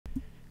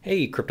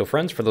Hey crypto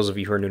friends, for those of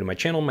you who are new to my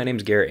channel, my name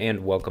is Garrett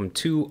and welcome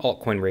to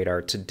Altcoin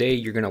Radar. Today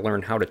you're going to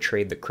learn how to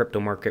trade the crypto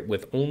market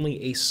with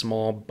only a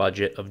small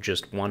budget of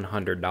just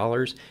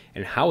 $100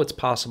 and how it's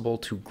possible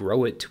to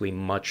grow it to a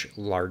much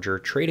larger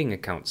trading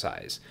account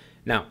size.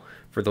 Now,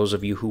 for those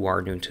of you who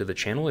are new to the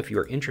channel, if you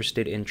are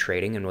interested in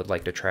trading and would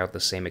like to try out the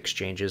same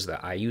exchanges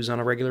that I use on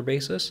a regular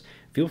basis,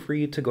 feel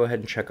free to go ahead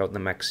and check out the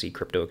MEXC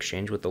crypto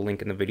exchange with the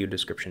link in the video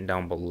description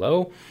down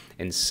below.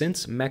 And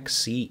since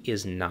MEXC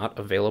is not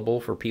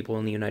available for people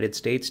in the United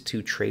States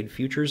to trade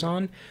futures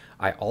on,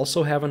 I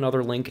also have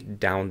another link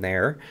down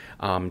there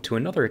to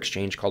another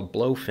exchange called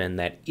Blowfin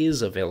that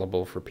is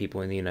available for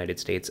people in the United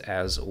States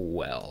as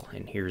well.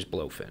 And here's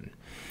Blowfin.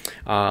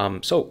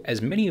 So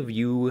as many of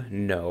you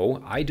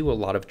know, I do a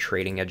lot of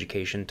trading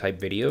education type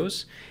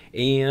videos,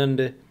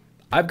 and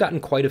I've gotten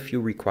quite a few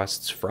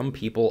requests from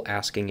people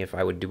asking if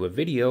I would do a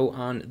video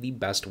on the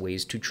best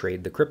ways to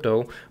trade the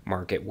crypto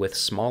market with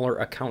smaller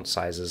account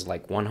sizes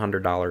like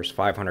 $100,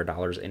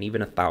 $500, and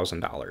even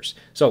 $1,000.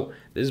 So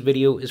this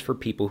video is for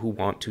people who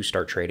want to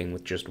start trading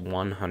with just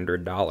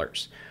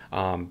 $100.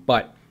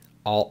 But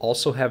I'll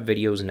also have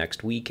videos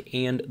next week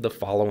and the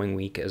following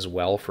week as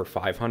well for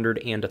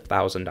 $500 and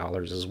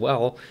 $1,000 as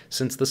well,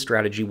 since the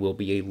strategy will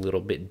be a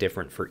little bit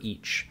different for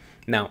each.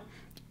 Now,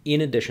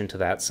 in addition to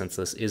that, since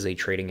this is a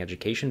trading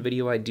education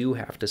video, I do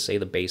have to say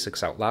the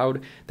basics out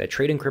loud, that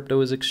trading crypto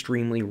is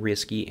extremely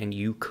risky and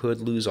you could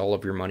lose all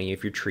of your money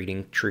if you're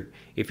treating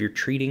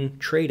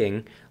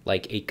trading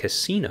like a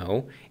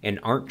casino and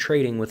aren't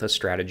trading with a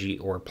strategy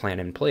or a plan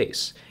in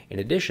place. In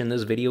addition,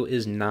 this video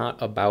is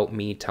not about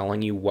me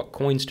telling you what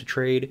coins to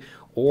trade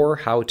or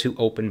how to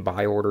open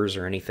buy orders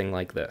or anything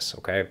like this,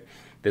 okay?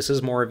 This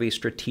is more of a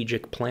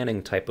strategic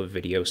planning type of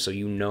video, so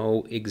you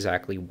know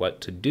exactly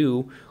what to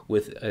do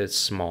with a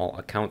small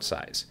account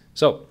size.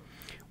 So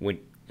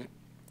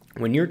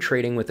when you're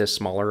trading with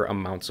smaller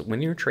amounts of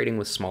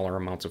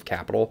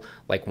capital,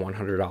 like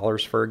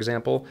 $100 for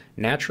example,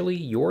 naturally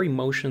your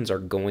emotions are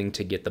going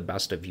to get the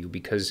best of you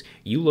because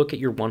you look at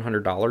your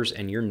 $100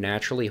 and you're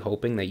naturally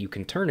hoping that you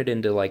can turn it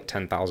into like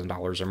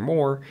 $10,000 or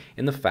more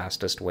in the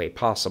fastest way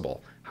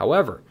possible.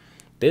 However,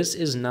 this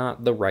is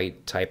not the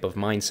right type of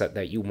mindset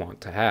that you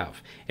want to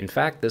have. In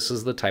fact, this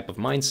is the type of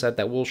mindset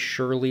that will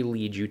surely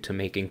lead you to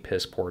making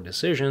piss poor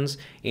decisions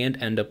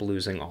and end up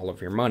losing all of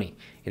your money.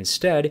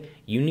 Instead,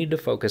 you need to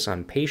focus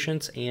on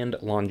patience and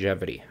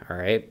longevity, all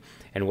right?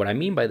 And what I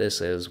mean by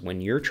this is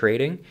when you're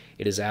trading,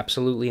 it is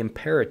absolutely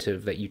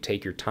imperative that you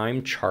take your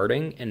time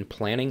charting and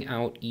planning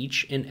out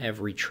each and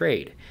every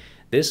trade.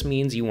 This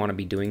means you want to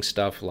be doing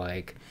stuff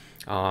like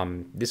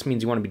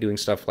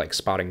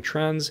spotting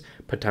trends,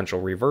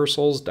 potential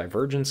reversals,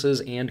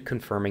 divergences, and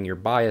confirming your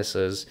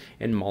biases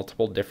in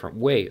multiple different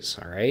ways,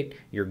 all right?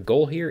 Your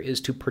goal here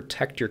is to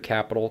protect your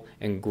capital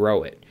and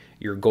grow it.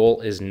 Your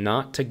goal is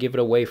not to give it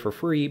away for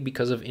free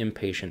because of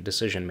impatient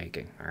decision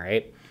making, all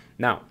right?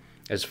 Now,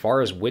 as far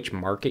as which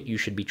market you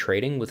should be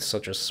trading with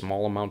such a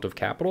small amount of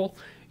capital,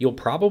 you'll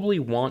probably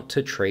want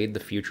to trade the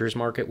futures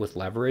market with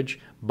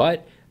leverage,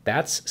 but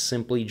that's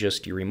simply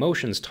just your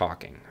emotions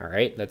talking, all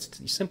right?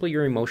 That's simply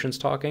your emotions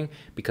talking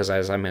because,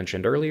 as I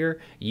mentioned earlier,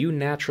 you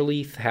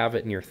naturally have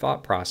it in your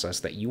thought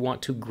process that you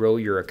want to grow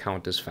your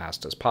account as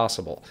fast as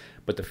possible.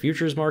 But the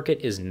futures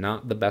market is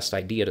not the best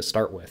idea to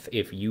start with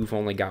if you've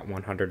only got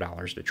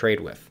 $100 to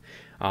trade with.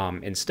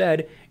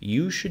 Instead,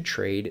 you should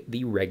trade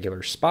the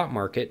regular spot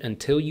market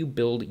until you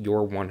build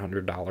your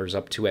 $100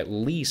 up to at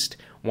least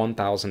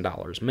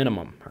 $1,000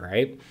 minimum, all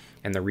right?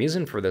 And the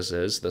reason for this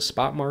is the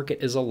spot market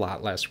is a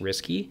lot less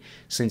risky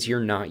since you're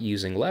not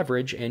using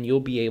leverage and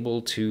you'll be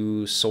able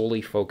to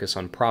solely focus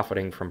on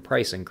profiting from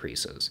price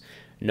increases.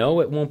 No,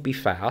 it won't be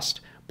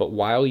fast, but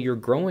while you're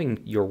growing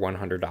your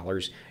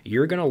 $100,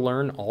 you're going to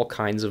learn all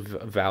kinds of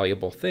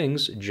valuable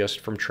things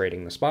just from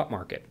trading the spot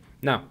market.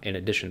 Now, in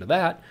addition to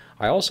that,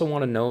 I also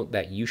want to note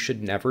that you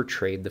should never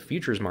trade the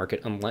futures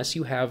market unless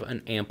you have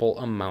an ample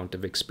amount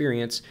of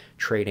experience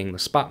trading the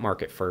spot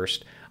market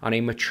first on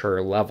a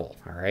mature level,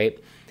 all right?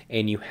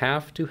 And you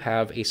have to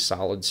have a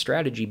solid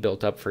strategy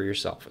built up for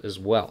yourself as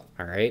well,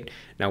 all right?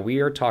 Now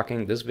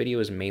this video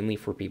is mainly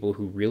for people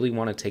who really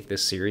want to take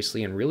this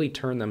seriously and really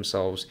turn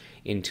themselves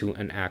into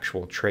an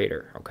actual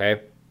trader,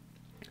 okay?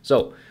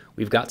 So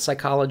we've got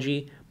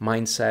psychology,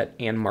 mindset,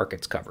 and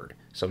markets covered.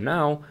 So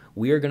now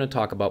we are going to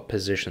talk about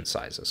position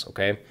sizes,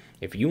 okay?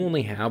 If you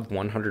only have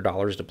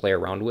 $100 to play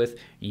around with,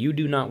 you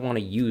do not want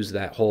to use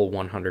that whole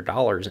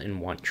 $100 in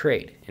one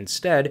trade.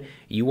 Instead,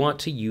 you want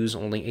to use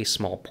only a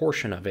small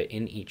portion of it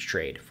in each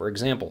trade. For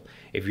example,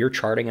 if you're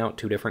charting out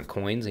two different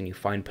coins and you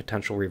find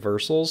potential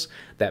reversals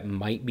that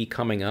might be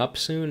coming up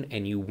soon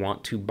and you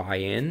want to buy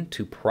in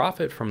to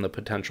profit from the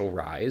potential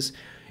rise,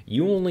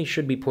 you only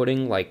should be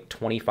putting like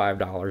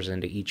 $25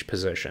 into each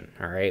position,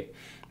 all right?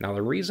 Now,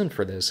 the reason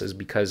for this is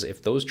because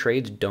if those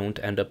trades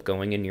don't end up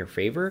going in your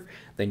favor,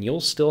 then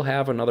you'll still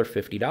have another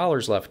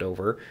 $50 left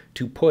over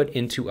to put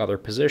into other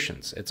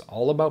positions. It's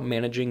all about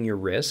managing your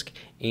risk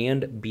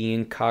and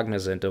being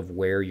cognizant of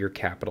where your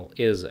capital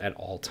is at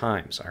all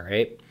times, all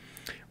right?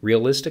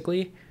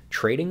 Realistically,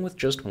 Trading with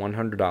just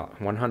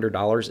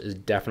 $100 is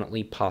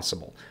definitely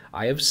possible.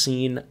 I have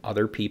seen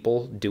other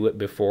people do it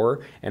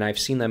before, and I've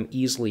seen them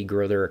easily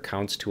grow their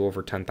accounts to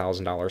over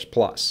 $10,000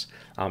 plus,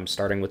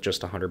 starting with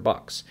just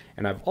 $100.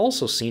 And I've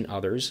also seen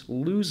others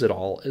lose it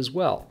all as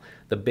well.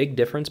 The big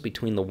difference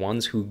between the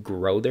ones who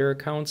grow their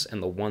accounts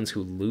and the ones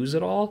who lose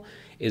it all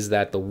is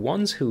that the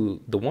ones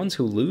who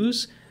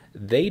lose,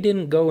 they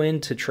didn't go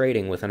into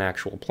trading with an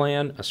actual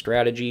plan, a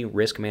strategy,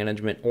 risk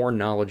management, or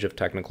knowledge of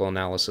technical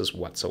analysis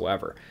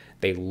whatsoever.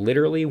 They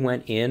literally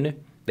went into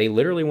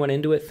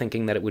it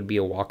thinking that it would be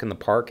a walk in the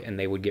park and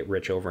they would get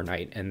rich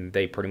overnight, and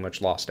they pretty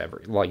much lost their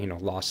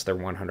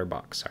 $100,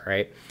 all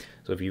right?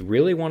 So if you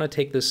really want to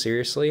take this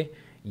seriously,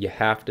 you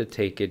have to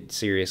take it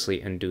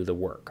seriously and do the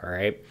work, all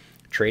right?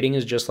 Trading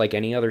is just like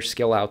any other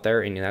skill out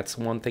there, and that's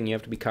one thing you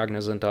have to be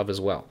cognizant of as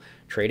well.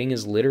 Trading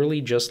is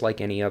literally just like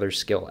any other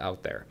skill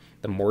out there.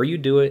 The more you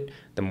do it,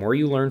 the more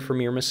you learn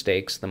from your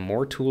mistakes, the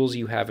more tools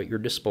you have at your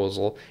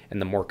disposal,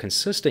 and the more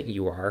consistent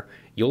you are,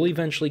 you'll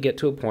eventually get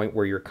to a point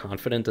where you're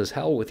confident as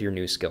hell with your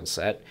new skill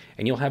set,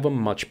 and you'll have a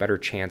much better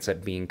chance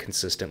at being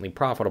consistently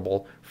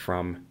profitable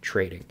from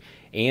trading.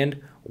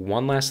 And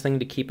one last thing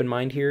to keep in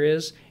mind here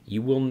is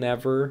you will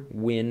never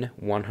win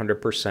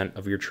 100%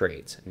 of your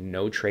trades.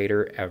 No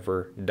trader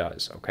ever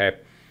does, okay?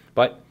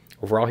 But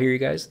overall here, you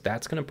guys,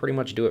 that's going to pretty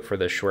much do it for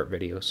this short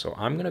video. So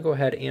I'm going to go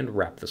ahead and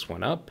wrap this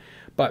one up.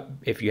 But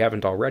if you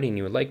haven't already and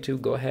you would like to,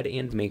 go ahead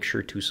and make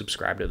sure to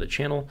subscribe to the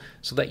channel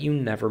so that you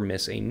never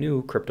miss a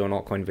new crypto and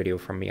altcoin video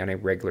from me on a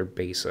regular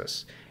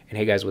basis. And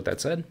hey guys, with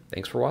that said,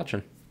 thanks for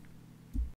watching.